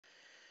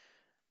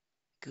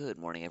Good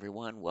morning,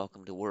 everyone.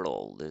 Welcome to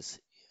Wordle.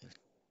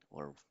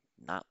 Or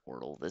not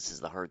Wordle, this is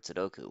the hard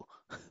Sudoku.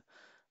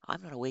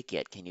 I'm not awake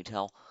yet, can you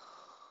tell?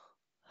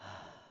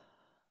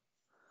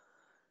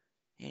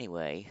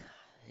 Anyway,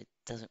 it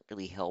doesn't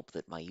really help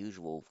that my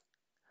usual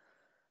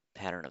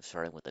pattern of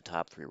starting with the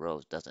top three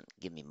rows doesn't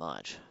give me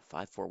much.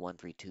 5, 4, 1,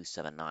 3, 2,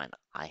 7, 9.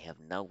 I have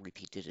no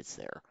repeat digits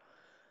there.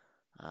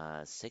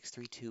 6,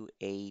 3, 2,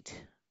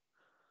 8,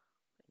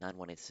 9,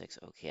 1, 8, 6.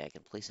 Okay, I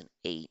can place an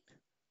 8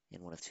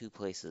 in one of two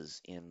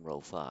places in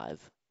row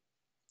 5.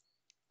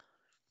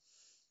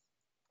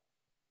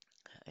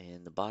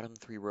 In the bottom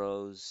three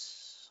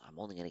rows, I'm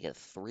only going to get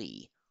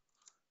 3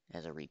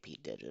 as a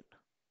repeat digit.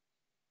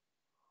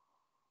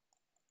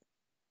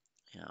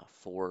 Yeah,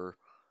 4,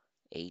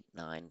 8,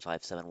 9,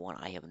 5, 7, 1.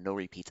 I have no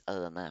repeats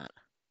other than that.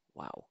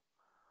 Wow.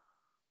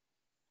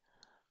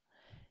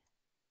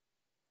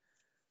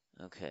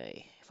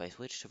 Okay, if I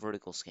switch to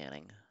vertical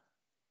scanning,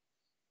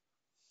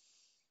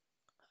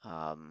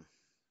 um,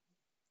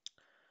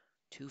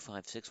 2,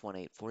 5, 6, 1,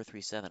 8, 4,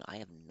 3, 7, I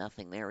have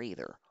nothing there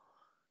either.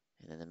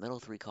 And in the middle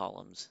three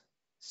columns,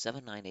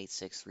 7, 9, 8,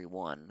 6, 3,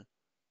 1,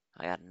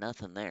 I got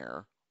nothing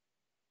there.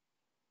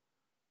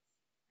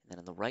 And then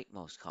in the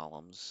rightmost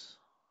columns,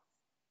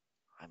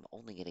 I'm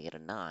only going to get a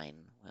 9.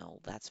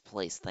 Well, that's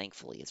placed,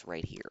 thankfully, it's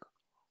right here.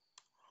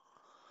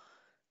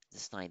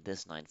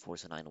 This 9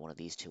 force a 9 to one of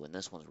these two, and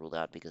this one's ruled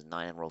out because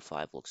 9 in row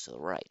 5 looks to the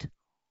right.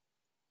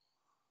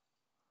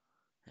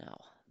 Now,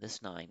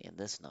 this 9 and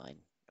this 9,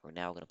 we're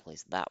now going to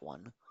place that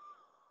one.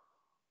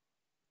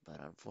 But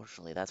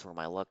unfortunately, that's where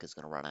my luck is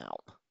going to run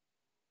out.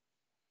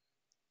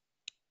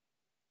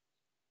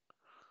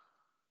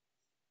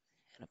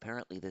 And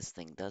apparently this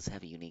thing does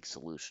have a unique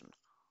solution.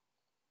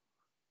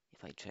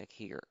 If I check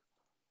here,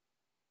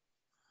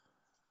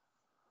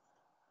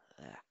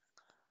 ah,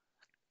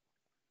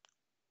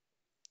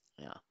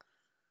 yeah,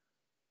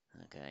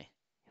 okay.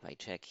 If I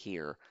check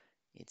here,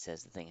 it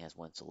says the thing has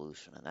one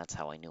solution, and that's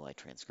how I knew I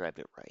transcribed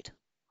it right.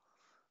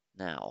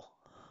 Now,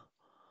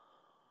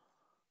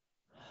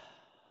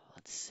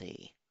 let's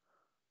see.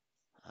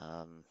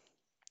 Um,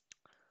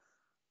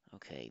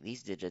 okay,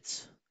 these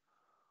digits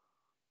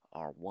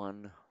are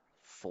 1,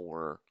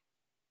 4,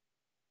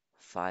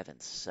 5,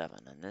 and 7,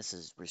 and this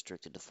is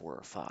restricted to 4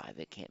 or 5.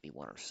 It can't be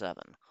 1 or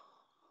 7.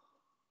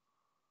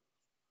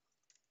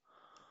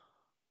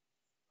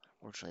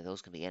 Fortunately,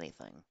 those can be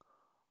anything.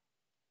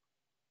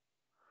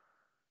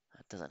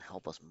 That doesn't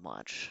help us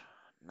much.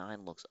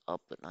 9 looks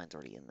up, but 9's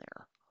already in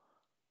there.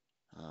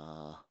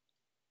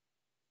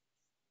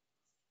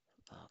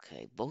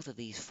 Okay, both of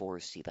these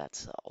 4s see that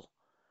cell.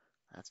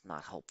 That's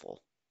not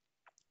helpful.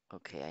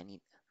 Okay,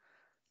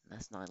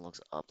 S9 looks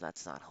up,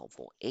 that's not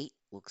helpful. 8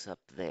 looks up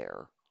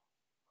there.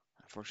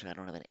 Unfortunately, I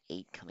don't have an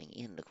 8 coming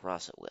in to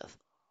cross it with.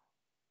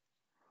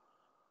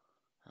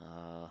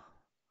 Uh,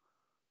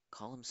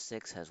 column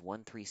 6 has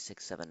 1, 3,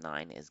 6, 7,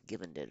 9 as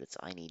given digits.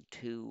 I need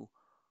 2,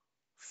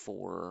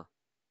 4,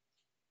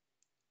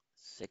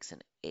 6,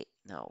 and 8.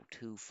 No,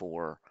 2,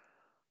 4,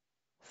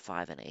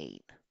 5, and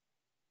 8.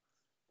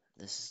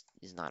 This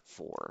is not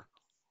 4.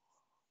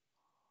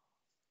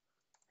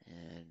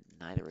 And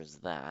neither is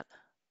that.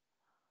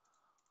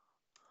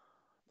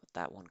 But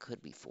that one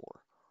could be 4.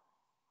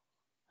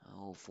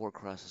 Oh, 4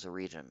 crosses a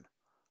region.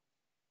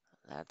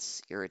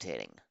 That's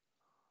irritating.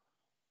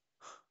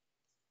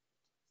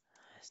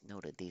 As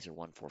noted, these are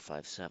 1, 4,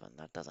 5, 7.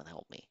 That doesn't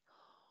help me.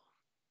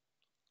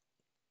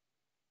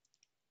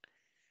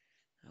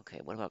 Okay,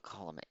 what about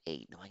column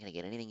 8? Am I going to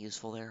get anything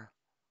useful there?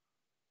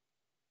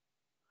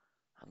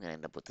 I'm going to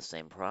end up with the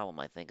same problem,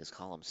 I think, as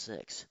column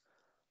 6.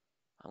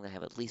 I'm going to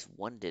have at least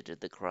one digit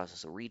that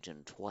crosses a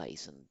region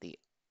twice, and the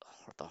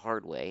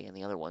hard way, and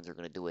the other ones are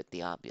going to do it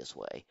the obvious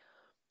way.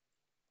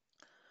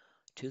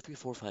 2, 3,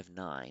 4, 5,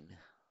 9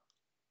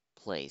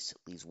 place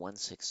leaves 1,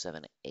 6,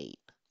 7, 8.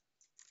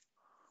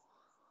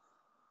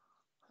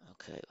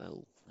 Okay,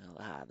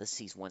 this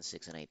sees 1,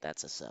 6, and 8.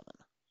 That's a 7.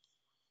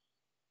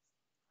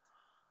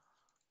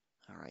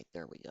 All right,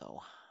 there we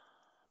go.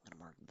 I'm going to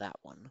mark that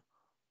one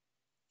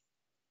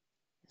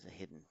as a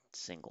hidden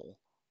single.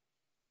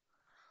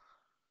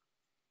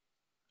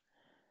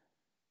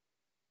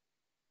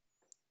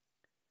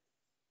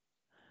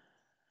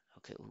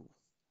 Okay, ooh.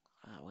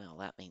 Well,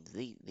 that means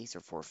these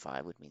are 4,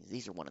 5, which means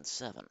these are 1 and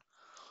 7.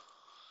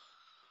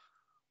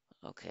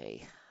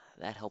 Okay,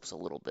 that helps a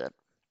little bit.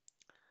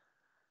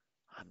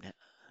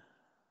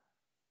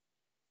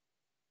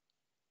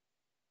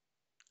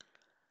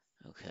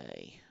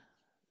 Okay,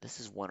 this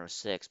is 1 or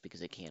 6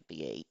 because it can't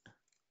be 8.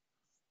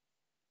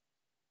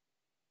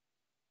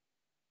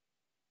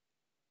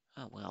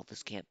 Oh, well,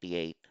 this can't be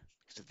 8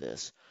 because of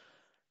this.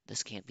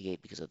 This can't be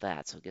 8 because of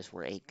that, so guess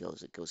where 8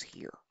 goes? It goes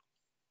here.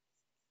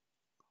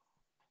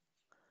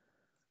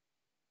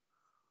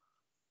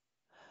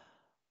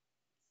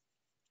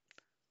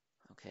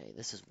 Okay,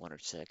 this is 1 or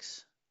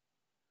 6,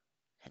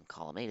 and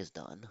column 8 is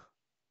done.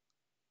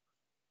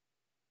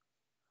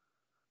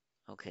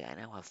 Okay, I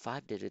now have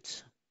 5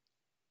 digits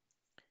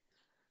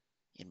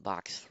in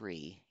box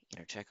 3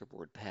 in a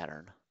checkerboard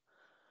pattern.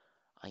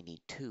 I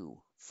need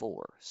 2,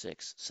 4,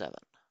 6, 7.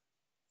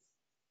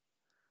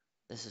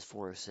 This is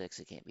 4 or 6,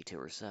 it can't be 2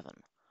 or 7.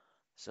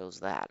 So's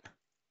that.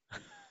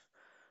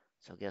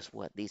 So guess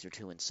what? These are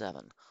 2 and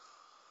 7.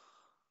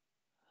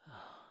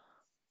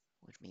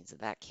 Which means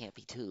that that can't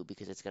be 2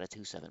 because it's got a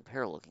 2-7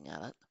 pair looking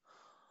at it.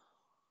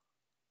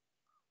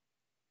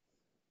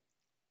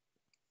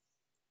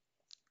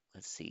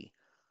 Let's see.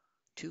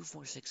 2,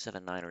 4, 6,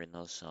 7, 9 are in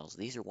those cells.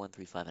 These are 1,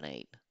 3, 5, and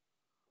 8.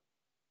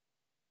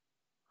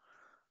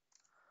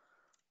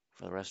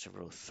 For the rest of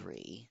row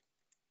 3.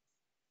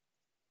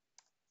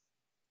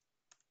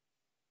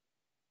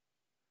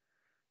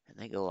 And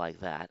they go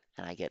like that,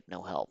 and I get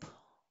no help.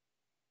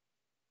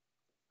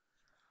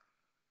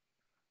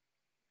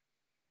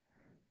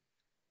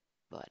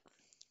 But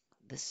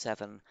this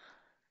 7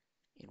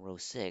 in row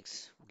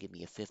 6 will give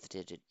me a 5th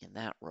digit in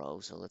that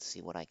row, so let's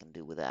see what I can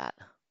do with that.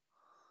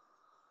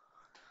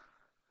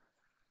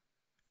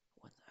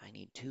 I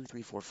need 2,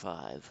 3, 4,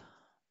 5.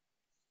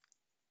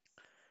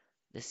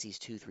 This sees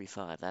 2, 3,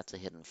 5. That's a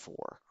hidden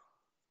 4.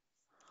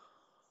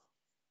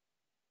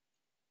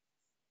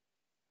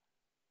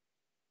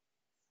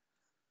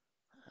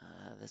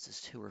 This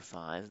is 2 or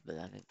 5, but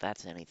I think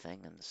that's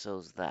anything, and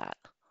so's that.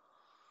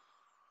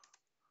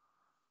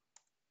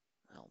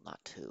 Well, not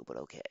 2, but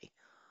okay.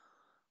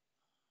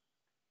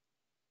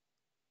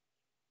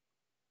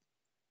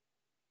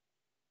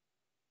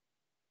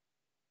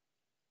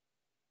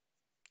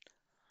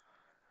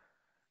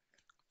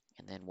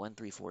 And then 1,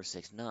 3, 4,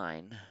 6,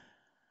 9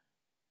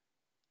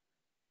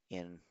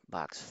 in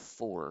box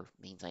 4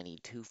 means I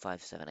need 2,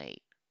 5, 7,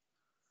 8.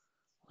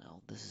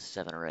 Well, this is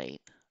 7 or 8.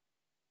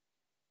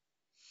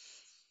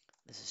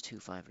 This is 2,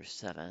 5, or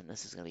 7.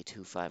 This is going to be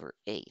 2, 5, or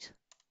 8.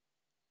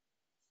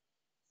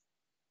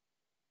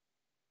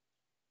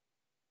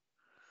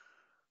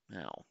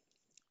 Now,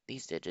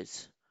 these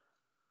digits,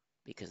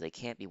 because they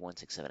can't be 1,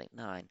 6, 7, 8,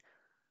 9,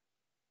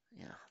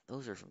 yeah,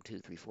 those are from 2,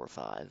 3, 4,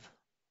 5.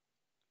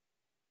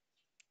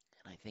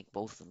 And I think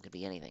both of them could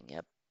be anything,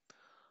 yep.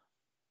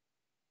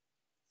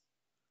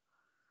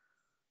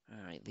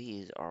 All right,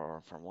 these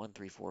are from 1,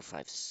 3, 4,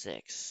 5,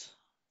 6.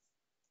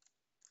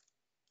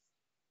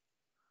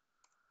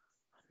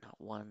 Not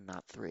 1,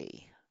 not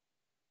 3.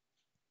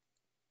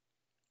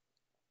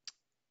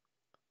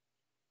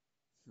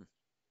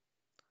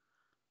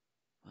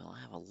 Well,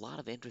 I have a lot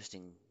of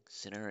interesting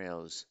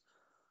scenarios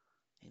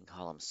in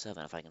column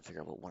 7 if I can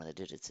figure out what one of the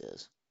digits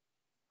is.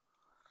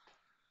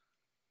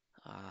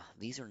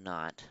 These are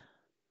not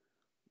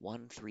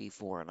 1, 3,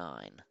 4,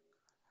 9.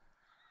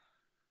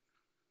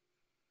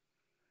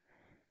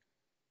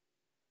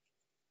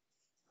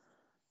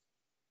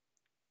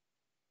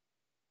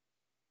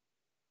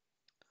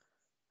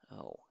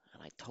 Oh,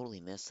 and I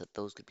totally missed that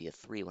those could be a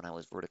 3 when I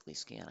was vertically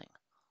scanning.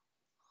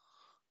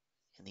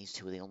 And these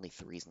two are the only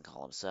 3s in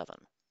column 7.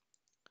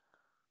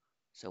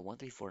 So 1,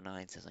 3, 4,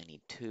 9 says I need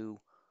 2,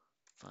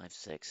 5,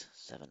 6,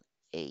 7,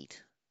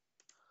 8.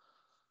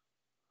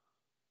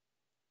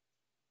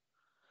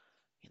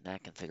 In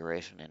that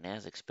configuration, and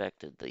as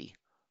expected, the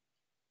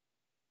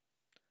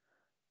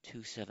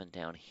 2, 7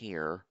 down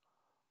here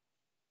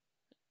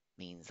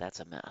means that's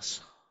a mess.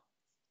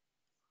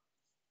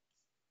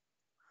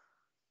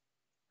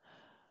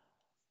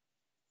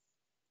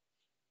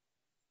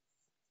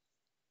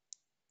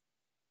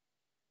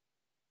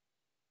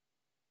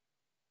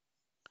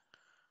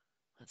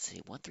 Let's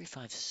see, 1, 3,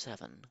 5,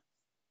 7.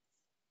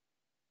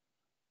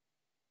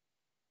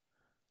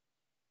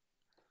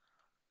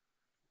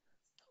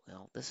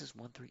 Well, this is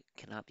 1, 3,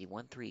 cannot be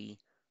 1, 3,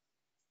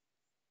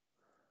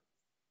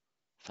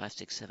 5,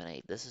 6, 7,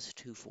 8. This is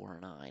 2, 4,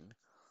 9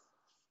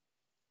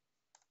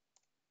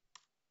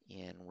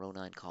 in row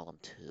 9, column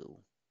 2.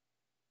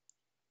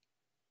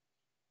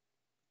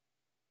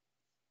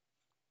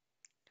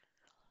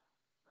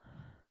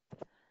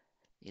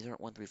 These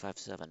aren't 1, 3, 5,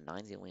 7.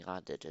 9's the only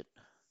odd digit.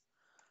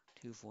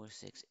 2, 4,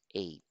 6,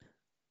 8.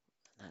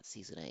 And that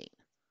sees an 8.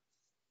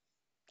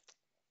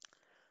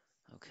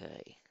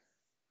 Okay.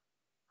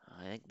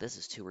 I think this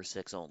is 2 or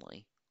 6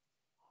 only.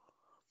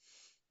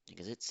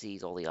 Because it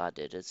sees all the odd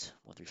digits.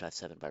 1, 3, 5,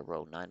 7 by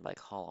row, 9 by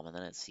column, and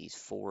then it sees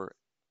 4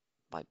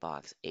 by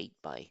box, 8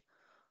 by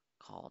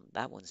column.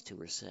 That one's 2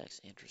 or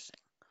 6. Interesting.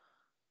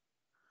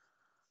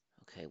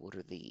 Okay, what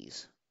are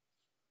these?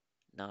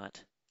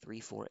 Not 3,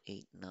 4,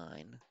 8,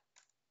 9.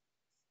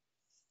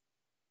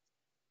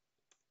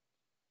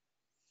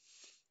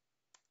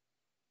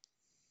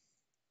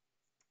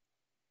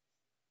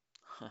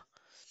 Huh.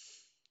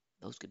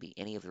 Those could be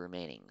any of the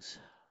remainings.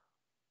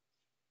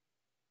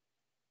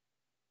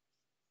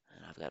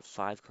 And I've got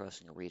 5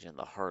 crossing a region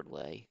the hard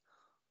way.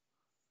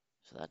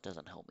 So that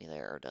doesn't help me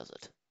there, does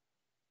it?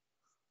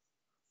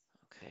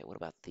 Okay, what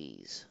about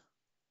these?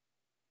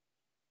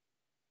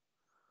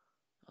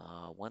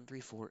 1, 3,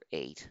 4,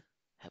 8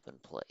 have been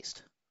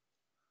placed.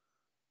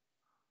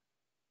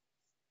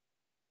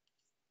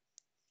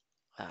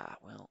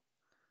 Well,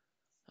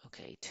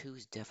 okay, 2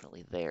 is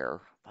definitely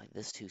there by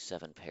this 2,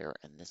 7 pair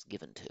and this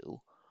given 2.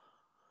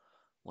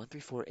 1, 3,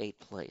 4, 8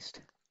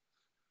 placed.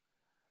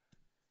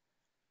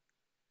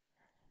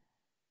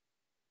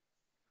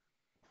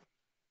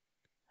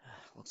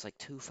 Looks like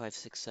 2, 5,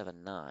 6,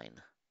 7, 9.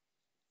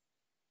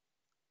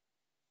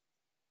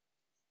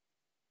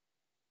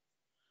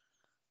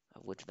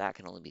 of which that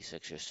can only be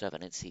 6 or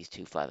 7. It sees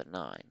 2, 5, and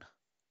 9.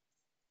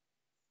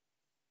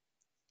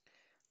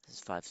 This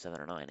is 5, 7,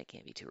 or 9. It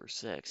can't be 2 or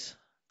 6.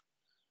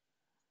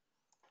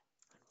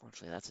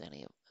 Unfortunately, that's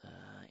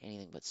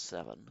anything but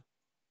 7.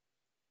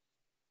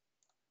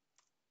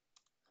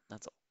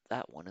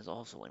 That one is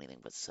also anything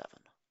but 7.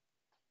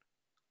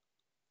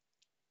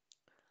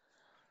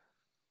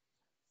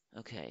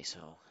 Okay,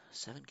 so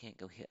 7 can't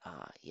go here.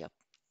 Ah, yep.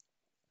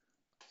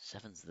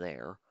 7's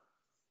there.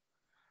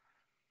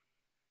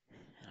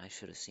 And I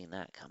should have seen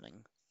that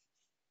coming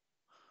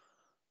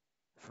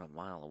from a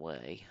mile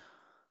away.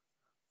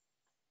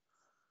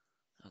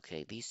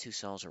 Okay, these two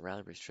cells are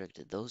rather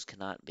restricted. Those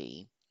cannot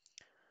be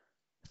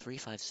 3,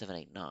 5, 7,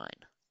 8, 9.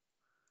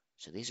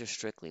 So these are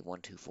strictly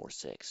 1, 2, 4,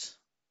 6.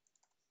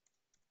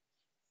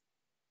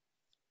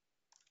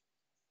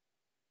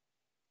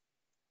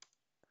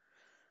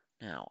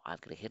 Now, I've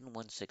got a hidden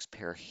 1, 6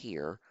 pair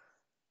here,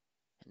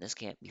 and this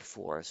can't be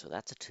 4, so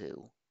that's a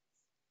 2.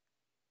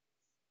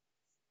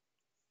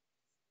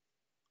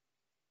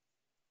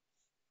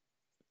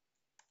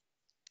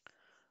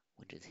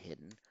 Which is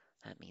hidden.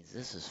 That means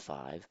this is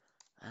 5.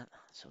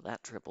 So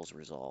that triple's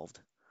resolved.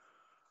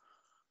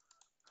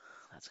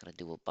 That's going to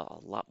do a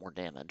lot more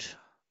damage,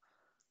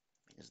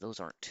 because those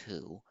aren't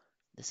 2.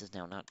 This is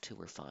now not 2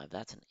 or 5.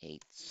 That's an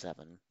 8,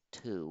 7,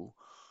 2.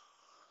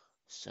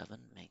 7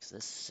 makes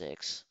this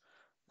 6.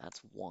 That's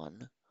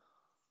 1.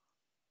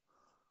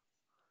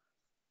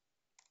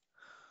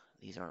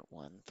 These aren't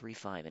 1. 3,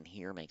 5 in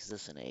here makes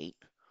this an 8.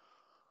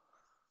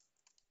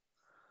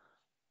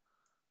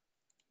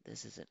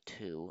 This isn't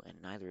 2,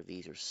 and neither of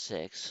these are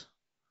 6.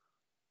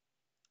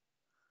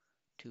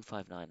 2,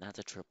 5, 9, that's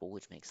a triple,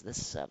 which makes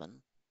this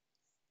 7.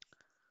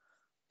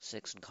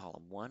 6 in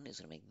column 1 is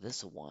going to make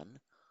this a 1.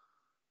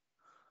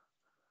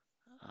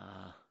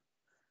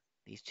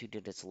 These two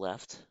digits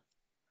left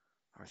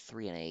are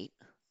 3 and 8.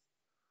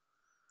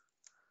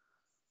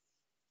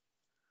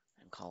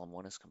 And column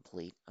 1 is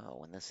complete.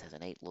 Oh, and this has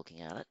an 8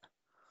 looking at it.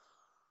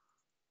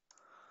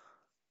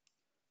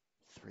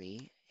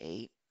 3,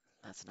 8.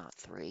 That's not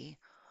 3.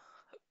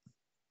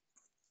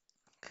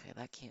 Okay,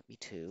 that can't be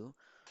 2.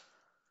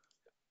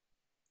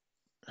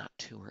 Not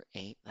 2 or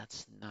 8.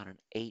 That's not an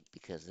 8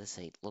 because this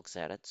 8 looks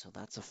at it, so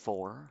that's a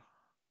 4.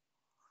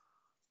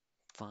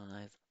 5,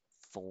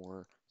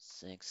 4,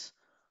 6,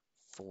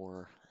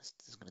 4. This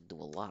is going to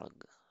do a lot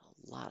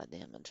of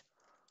damage.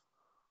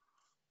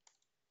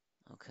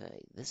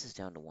 Okay, this is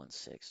down to 1,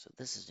 6, so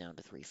this is down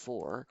to 3,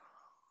 4.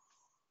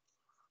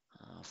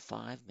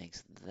 5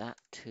 makes that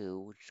 2,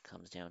 which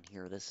comes down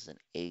here. This is an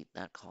 8.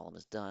 That column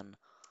is done.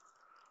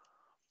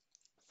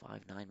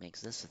 5, 9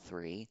 makes this a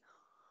 3.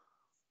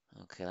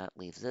 Okay, that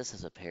leaves this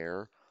as a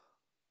pair.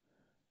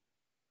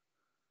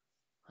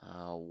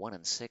 1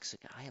 and 6.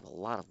 I have a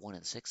lot of 1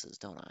 and 6s,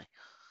 don't I?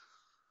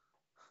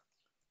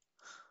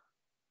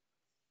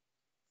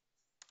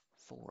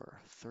 4,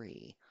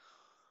 3,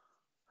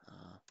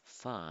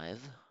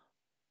 5.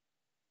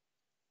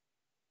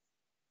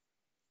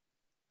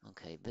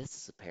 Okay, this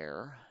is a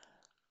pair.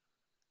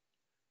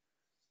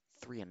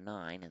 3 and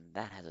 9, and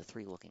that has a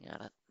 3 looking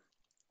at it.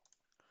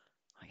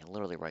 I can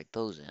literally write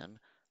those in.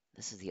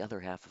 This is the other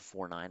half of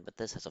 4, 9, but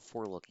this has a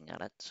 4 looking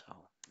at it, so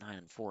 9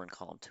 and 4 in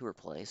column 2 are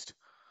placed.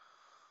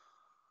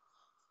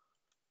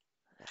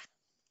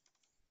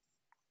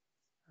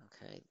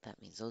 Okay,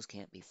 that means those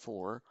can't be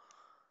 4.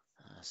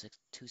 6,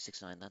 2,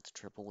 6, 9, that's a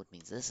triple, which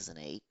means this is an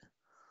 8.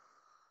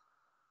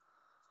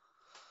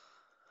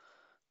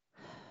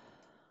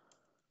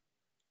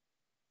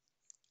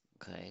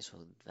 Okay, so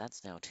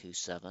that's now 2,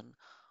 7.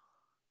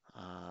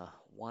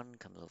 1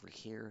 comes over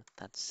here,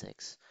 that's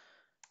 6.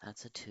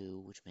 That's a 2,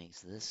 which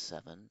makes this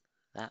 7.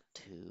 That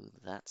 2,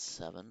 that's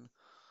 7.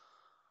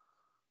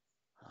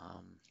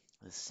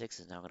 This 6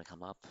 is now going to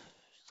come up.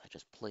 I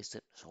just placed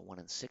it, so 1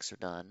 and 6 are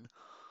done.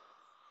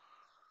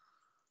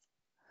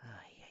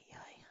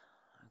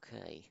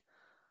 Okay,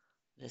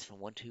 this from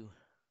 1, 2,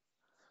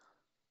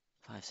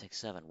 5, 6,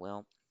 7.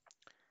 Well,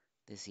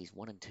 this sees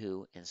 1 and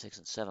 2 and 6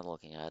 and 7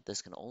 looking at it.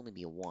 This can only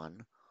be a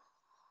 1.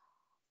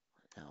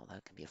 Now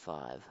that can be a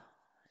 5.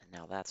 And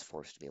now that's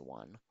forced to be a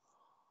 1.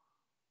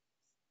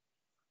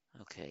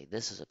 Okay,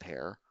 this is a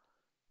pair.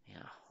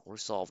 Yeah, we're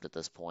solved at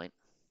this point.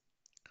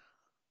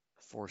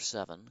 4,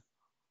 7.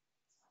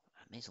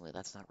 Amazingly,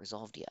 that's not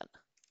resolved yet.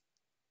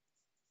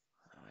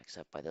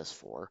 Except by this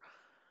 4.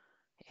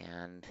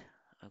 And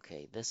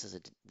okay, this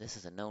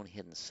is a known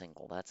hidden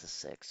single. That's a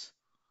 6,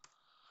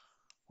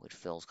 which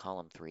fills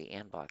column 3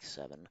 and box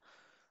 7.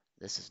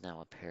 This is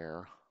now a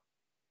pair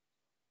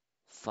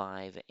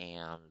 5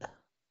 and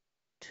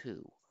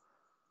 2.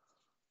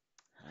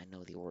 And I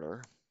know the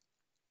order.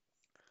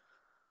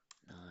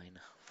 9,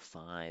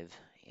 5.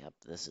 Yep,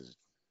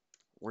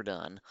 we're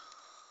done.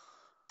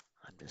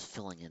 I'm just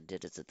filling in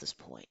digits at this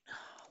point.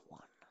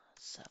 1,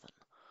 7,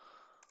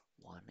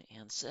 1,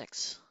 and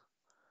 6.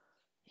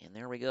 And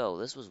there we go.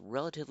 This was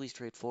relatively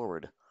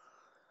straightforward.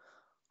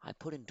 I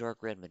put in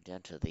dark red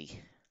magenta the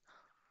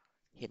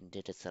hidden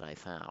digits that I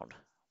found.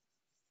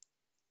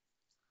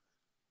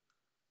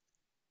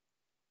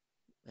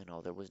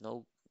 There was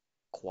no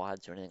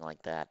quads or anything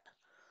like that.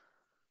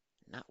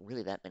 Not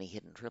really that many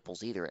hidden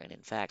triples either, and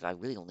in fact, I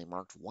really only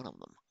marked one of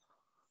them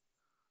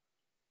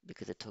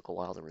because it took a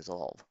while to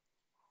resolve.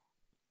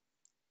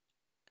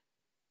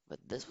 But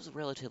this was a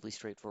relatively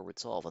straightforward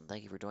solve, and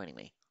thank you for joining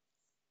me.